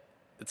there.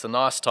 It's a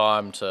nice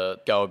time to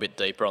go a bit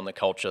deeper on the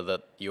culture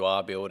that you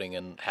are building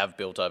and have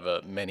built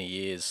over many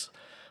years.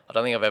 I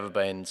don't think I've ever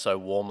been so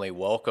warmly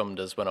welcomed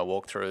as when I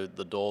walked through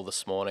the door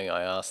this morning.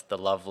 I asked the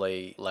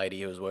lovely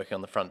lady who was working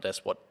on the front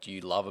desk, "What do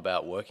you love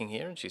about working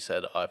here?" And she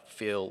said, "I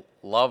feel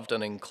loved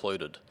and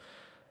included."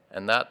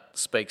 And that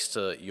speaks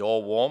to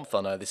your warmth.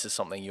 I know this is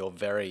something you're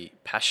very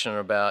passionate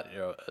about.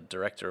 You're a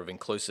director of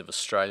Inclusive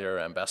Australia,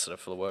 ambassador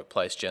for the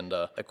Workplace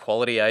Gender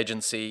Equality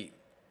Agency.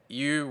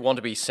 You want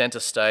to be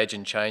centre stage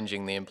in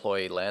changing the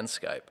employee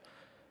landscape.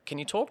 Can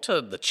you talk to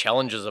the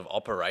challenges of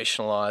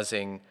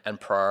operationalising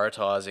and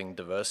prioritising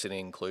diversity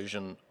and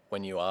inclusion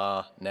when you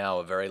are now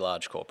a very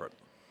large corporate?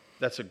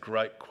 That's a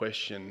great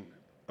question.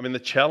 I mean, the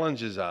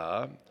challenges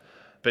are,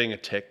 being a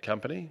tech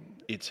company,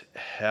 it's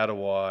how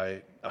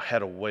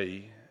do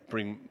we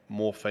bring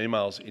more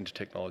females into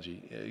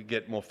technology,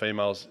 get more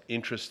females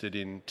interested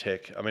in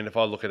tech. I mean, if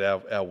I look at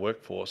our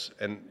workforce,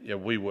 and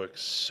we work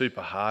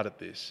super hard at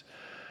this,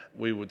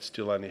 we would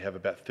still only have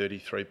about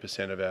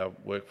 33% of our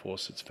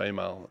workforce that's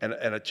female. And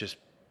it just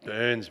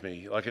burns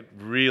me. Like, it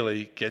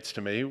really gets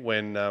to me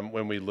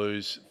when we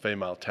lose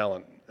female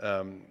talent.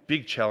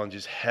 Big challenge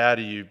is, how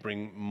do you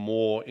bring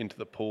more into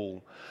the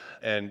pool?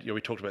 And we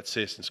talked about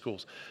CS in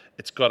schools.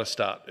 It's got to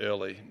start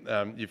early.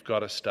 You've got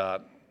to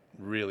start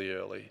really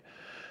early.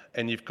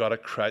 And you've got to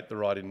create the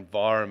right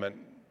environment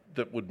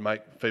that would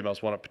make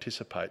females want to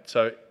participate.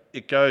 So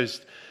it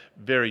goes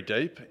very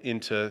deep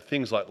into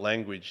things like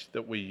language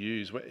that we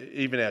use,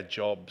 even our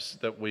jobs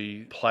that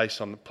we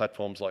place on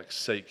platforms like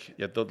Seek.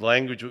 The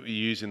language that we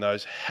use in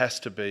those has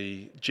to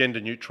be gender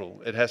neutral.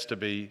 It has to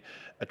be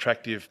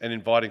attractive and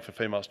inviting for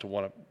females to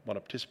want to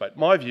participate.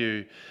 My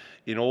view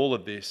in all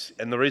of this,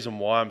 and the reason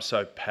why I'm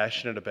so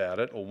passionate about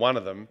it, or one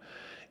of them,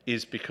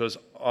 is because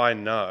I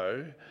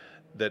know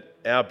that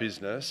our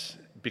business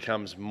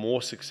becomes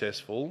more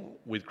successful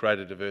with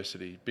greater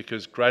diversity,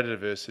 because greater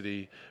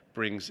diversity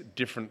brings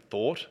different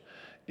thought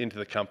into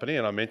the company.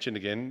 And I mentioned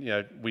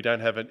again, we don't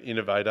have an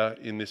innovator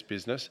in this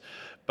business,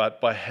 but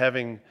by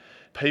having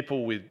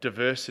people with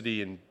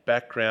diversity and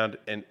background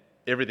and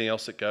everything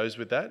else that goes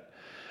with that,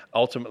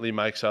 ultimately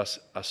makes us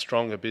a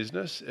stronger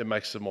business. It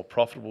makes us a more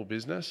profitable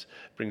business,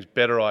 brings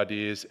better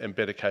ideas and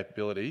better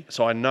capability.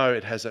 So I know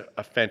it has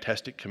a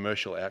fantastic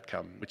commercial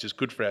outcome, which is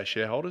good for our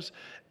shareholders,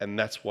 and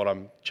that's what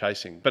I'm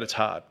chasing. But it's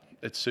hard.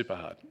 It's super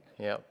hard.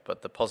 Yeah,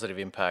 but the positive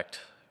impact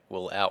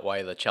will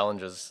outweigh the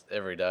challenges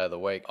every day of the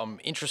week. I'm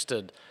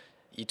interested,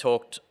 you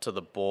talked to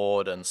the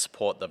board and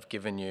support they've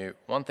given you.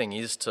 One thing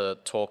is to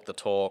talk the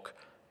talk,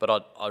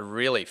 but I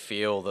really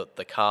feel that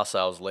the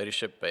Carsales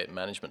leadership, be it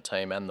management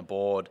team and the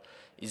board,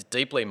 is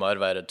deeply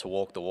motivated to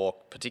walk the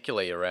walk,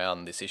 particularly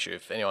around this issue.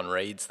 If anyone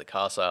reads the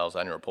Carsales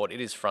annual report,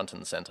 it is front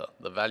and centre.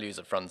 The values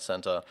are front and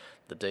centre,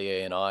 the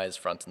DE&I is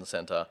front and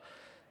centre.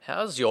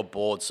 How's your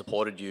board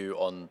supported you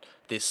on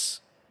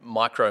this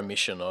micro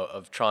mission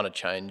of trying to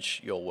change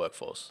your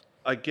workforce?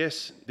 I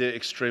guess they're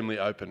extremely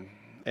open,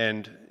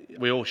 and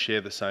we all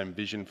share the same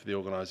vision for the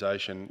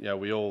organisation.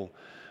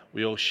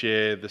 We all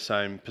share the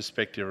same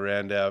perspective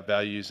around our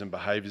values and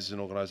behaviours as an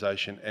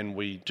organisation, and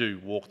we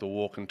do walk the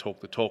walk and talk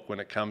the talk when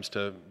it comes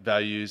to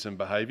values and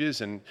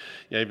behaviours. And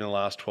even in the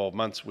last 12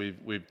 months,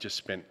 we've just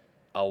spent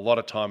a lot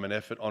of time and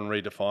effort on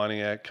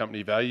redefining our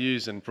company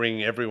values and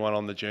bringing everyone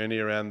on the journey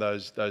around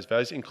those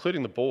values,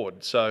 including the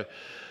board. So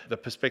the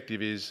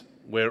perspective is,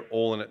 we're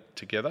all in it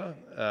together.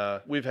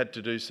 We've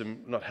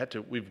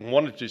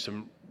wanted to do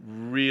some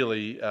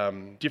really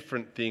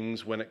different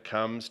things when it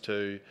comes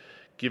to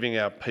giving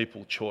our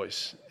people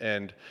choice.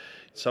 And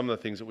some of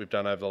the things that we've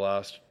done over the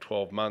last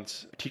 12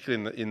 months,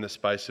 particularly in the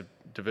space of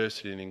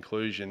diversity and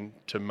inclusion,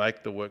 to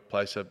make the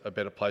workplace a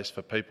better place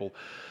for people,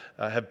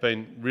 have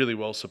been really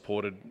well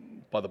supported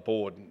by the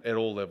board at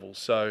all levels.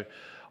 So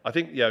I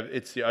think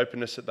it's the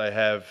openness that they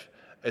have,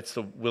 it's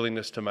the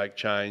willingness to make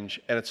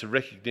change, and it's a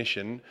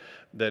recognition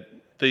that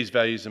these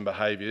values and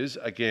behaviours,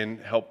 again,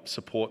 help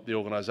support the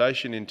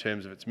organisation in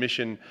terms of its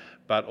mission,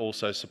 but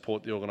also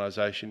support the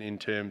organisation in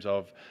terms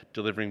of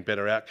delivering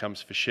better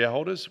outcomes for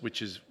shareholders,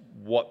 which is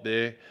what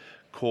their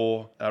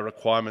core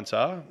requirements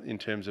are in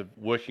terms of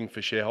working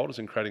for shareholders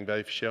and creating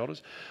value for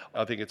shareholders.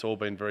 I think it's all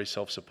been very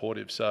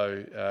self-supportive,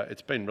 so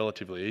it's been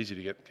relatively easy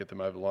to get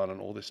them over the line on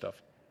all this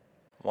stuff.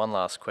 One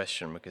last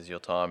question, because your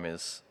time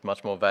is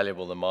much more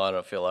valuable than mine.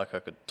 I feel like I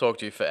could talk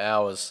to you for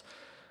hours.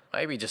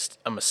 Maybe just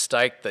a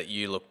mistake that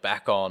you look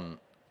back on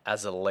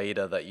as a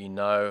leader that you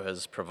know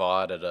has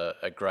provided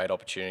a great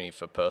opportunity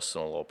for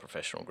personal or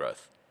professional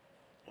growth.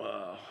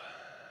 Wow.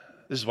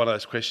 This is one of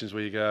those questions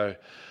where you go,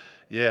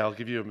 yeah, I'll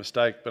give you a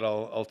mistake, but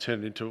I'll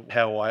turn it into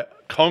how I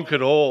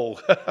conquered all.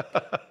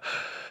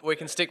 We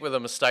can stick with a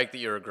mistake that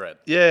you regret.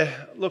 Yeah,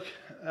 look,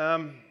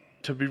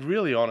 to be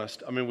really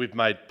honest, I mean, we've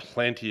made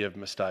plenty of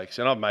mistakes,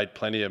 and I've made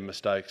plenty of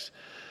mistakes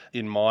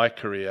in my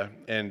career,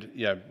 and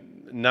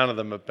None of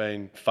them have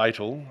been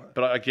fatal,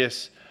 but I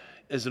guess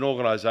as an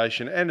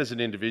organisation and as an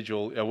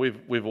individual,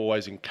 we've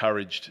always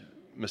encouraged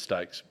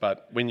mistakes.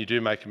 But when you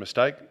do make a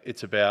mistake,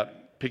 it's about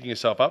picking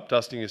yourself up,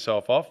 dusting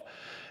yourself off,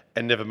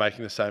 and never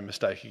making the same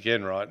mistake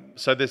again, right?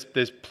 So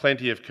there's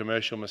plenty of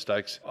commercial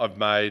mistakes I've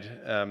made.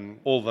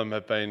 All of them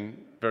have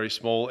been very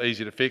small,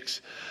 easy to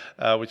fix,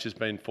 which has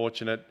been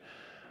fortunate.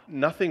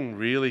 Nothing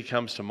really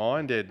comes to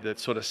mind, Ed, that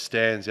sort of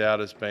stands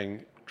out as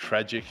being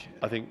tragic.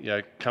 I think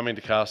coming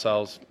to car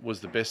sales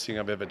was the best thing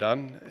I've ever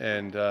done,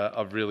 and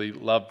I've really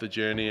loved the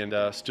journey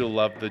and still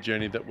love the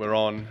journey that we're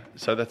on.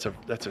 So that's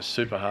a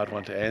super hard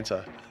one to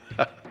answer.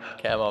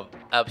 Cam, I've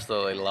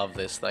absolutely loved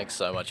this. Thanks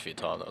so much for your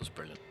time. That was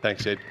brilliant.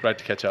 Thanks, Ed. Great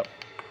to catch up.